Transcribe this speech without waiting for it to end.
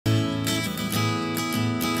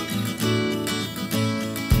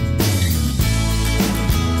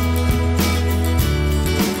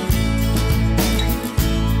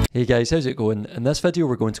Hey guys, how's it going? In this video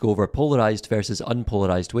we're going to go over polarized versus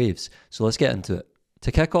unpolarized waves, so let's get into it.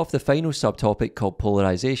 To kick off the final subtopic called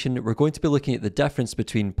polarization, we're going to be looking at the difference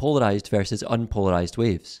between polarized versus unpolarized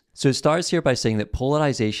waves. So it starts here by saying that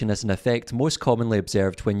polarization is an effect most commonly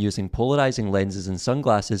observed when using polarizing lenses in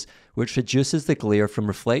sunglasses, which reduces the glare from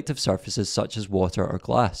reflective surfaces such as water or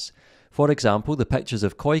glass. For example, the pictures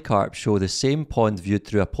of koi carp show the same pond viewed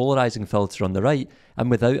through a polarizing filter on the right and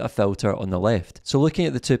without a filter on the left. So looking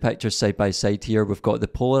at the two pictures side by side here, we've got the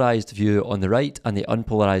polarized view on the right and the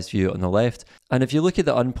unpolarized view on the left. And if you look at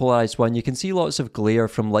the unpolarized one, you can see lots of glare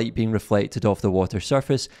from light being reflected off the water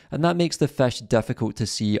surface, and that makes the fish difficult to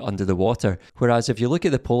see under the water. Whereas if you look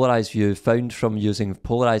at the polarized view found from using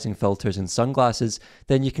polarizing filters in sunglasses,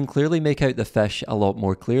 then you can clearly make out the fish a lot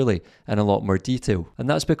more clearly and a lot more detail. And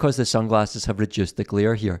that's because the sunglasses have reduced the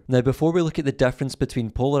glare here. Now, before we look at the difference between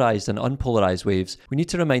polarized and unpolarized waves, we need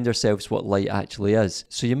to remind ourselves what light actually is.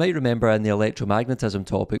 So you might remember in the electromagnetism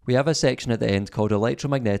topic, we have a section at the end called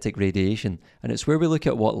electromagnetic radiation, and it's where we look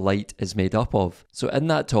at what light is made up of. So in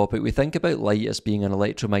that topic, we think about light as being an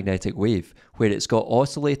electromagnetic wave, where it's got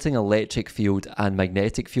oscillating electric field and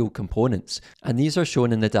magnetic field components. And these are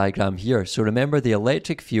shown in the diagram here. So remember, the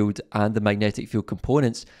electric field and the magnetic field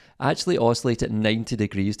components actually oscillate at 90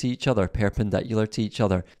 degrees to each other, perpendicular to each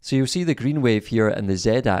other. So you'll see the green wave here in the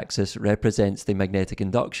z-axis represents the magnetic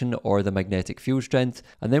induction or the magnetic field strength,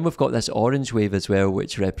 and then we've got this orange wave as well,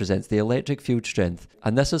 which represents the electric field strength,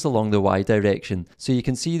 and this is along the y direction. So you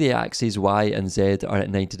can see the axes y and z are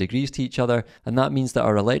at 90 degrees to each other, and that means that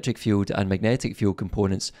our electric field and magnetic field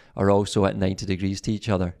components are also at 90 degrees to each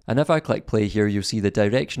other. And if I click play here, you'll see the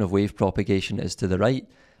direction of wave propagation is to the right.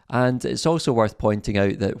 And it's also worth pointing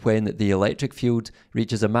out that when the electric field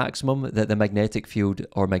reaches a maximum, that the magnetic field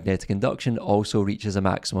or magnetic induction also reaches a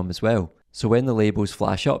maximum as well. So when the labels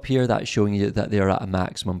flash up here, that's showing you that they are at a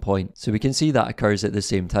maximum point. So we can see that occurs at the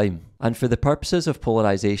same time. And for the purposes of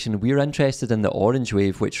polarization, we're interested in the orange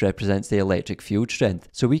wave, which represents the electric field strength.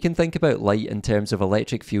 So we can think about light in terms of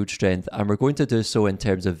electric field strength, and we're going to do so in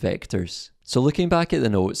terms of vectors. So looking back at the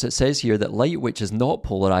notes, it says here that light which is not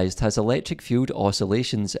polarized has electric field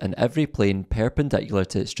oscillations in every plane perpendicular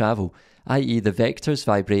to its travel, i.e. the vectors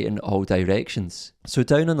vibrate in all directions. So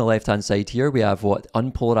down on the left hand side here we have what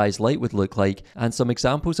unpolarized light would look like, and some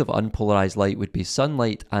examples of unpolarized light would be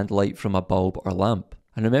sunlight and light from a bulb or lamp.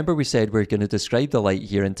 And remember, we said we're going to describe the light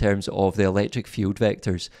here in terms of the electric field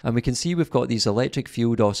vectors, and we can see we've got these electric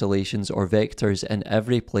field oscillations or vectors in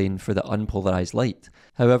every plane for the unpolarized light.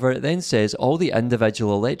 However, it then says all the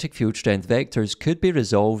individual electric field strength vectors could be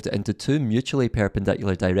resolved into two mutually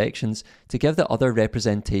perpendicular directions to give the other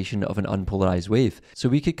representation of an unpolarized wave. So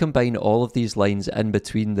we could combine all of these lines in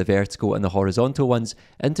between the vertical and the horizontal ones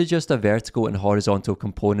into just a vertical and horizontal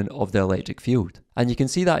component of the electric field. And you can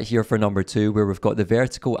see that here for number 2, where we've got the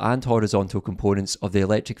vertical and horizontal components of the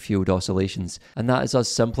electric field oscillations, and that is us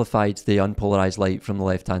simplified the unpolarized light from the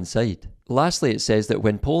left hand side. Lastly, it says that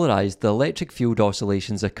when polarized, the electric field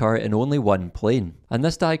oscillations occur in only one plane. And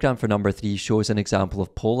this diagram for number 3 shows an example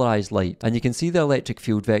of polarized light, and you can see the electric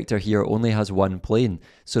field vector here only has one plane.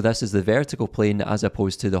 So this is the vertical plane as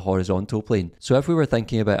opposed to the horizontal plane. So if we were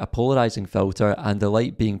thinking about a polarizing filter and the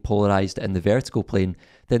light being polarized in the vertical plane,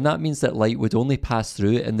 then that means that light would only pass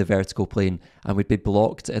through in the vertical plane and would be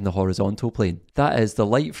blocked in the horizontal plane. That is, the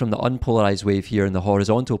light from the unpolarized wave here in the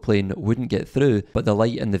horizontal plane wouldn't get through, but the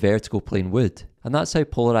light in the vertical plane would. And that's how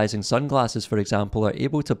polarizing sunglasses, for example, are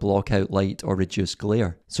able to block out light or reduce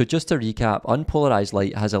glare. So just to recap, unpolarized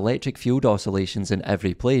light has electric field oscillations in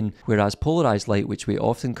every plane, whereas polarized light, which we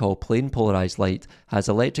often call plane polarized light, has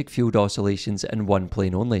electric field oscillations in one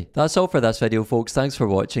plane only. That's all for this video, folks. Thanks for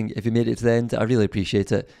watching. If you made it to the end, I really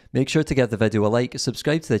appreciate it. Make sure to give the video a like,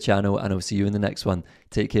 subscribe to the channel, and I'll see you in the next one.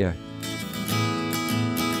 Take care.